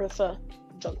Dr. Bertha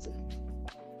Johnson.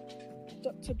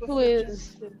 Dr. Bertha who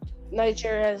is Johnson.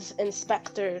 Nigeria's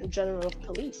Inspector General of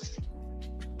Police.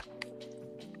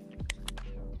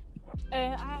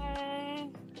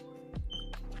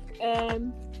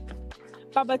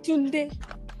 Babatunde.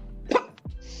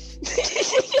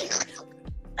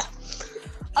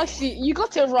 Actually, you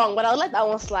got it wrong, but I'll let that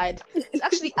one slide. It's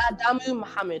actually Adamu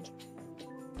Mohammed.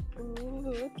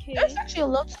 Oh, okay. There's actually a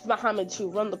lot of Mohammeds who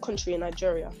run the country in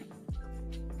Nigeria.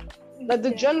 Like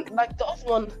the other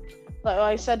one that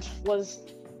I said was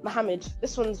Mohammed.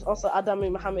 This one's also Adamu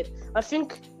Mohammed. I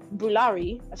think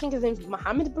Bulari. I think his name's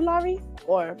Mohammed Bulari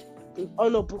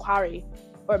Buhari,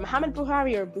 or Mohammed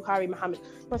Buhari or Buhari Mohammed.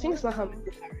 No, I think it's Mohammed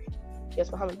Buhari. Yes,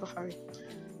 Mohammed Buhari.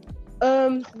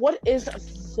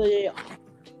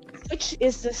 Which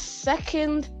is the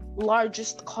second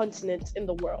largest continent in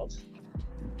the world?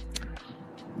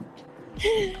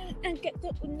 And get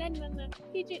the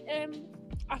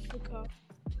Africa.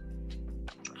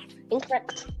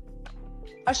 Incorrect.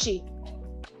 Actually,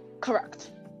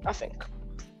 correct. I think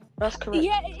that's correct.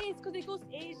 Yeah, it is because it goes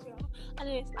Asia and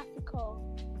then it's Africa.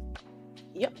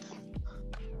 Yep.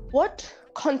 What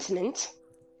continent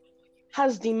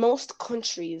has the most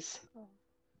countries?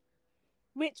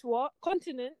 Which what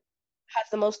continent? Has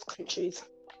the most countries?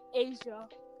 Asia.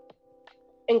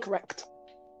 Incorrect.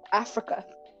 Africa.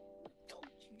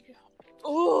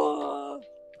 Oh.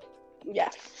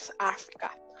 Yes, Africa.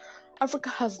 Africa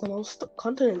has the most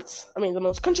continents. I mean, the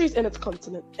most countries in its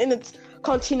continent. In its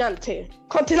continente.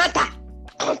 Continental.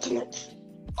 Continental.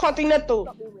 Stop being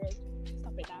weird.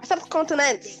 Stop it now. I said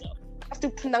continents. You have to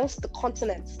pronounce the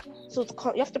continents. So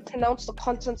you have to pronounce the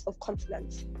contents of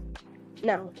continents.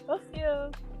 Now,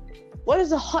 what is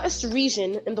the hottest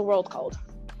region in the world called?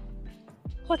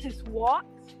 Hottest what?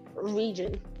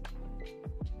 Region.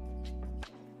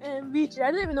 Region.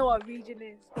 I don't even know what region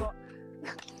is, but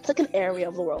it's like an area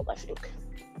of the world, I think.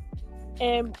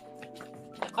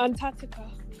 Antarctica.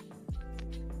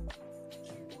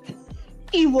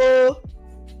 Ewo.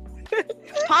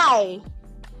 Hi.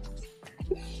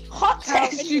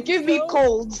 Hottest. You give me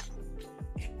cold.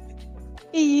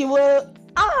 Ewo.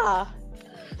 Ah.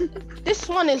 This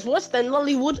one is worse than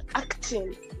Lollywood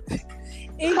acting.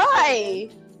 Hi.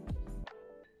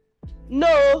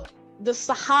 No, the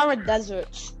Sahara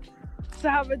Desert.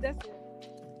 Sahara Desert.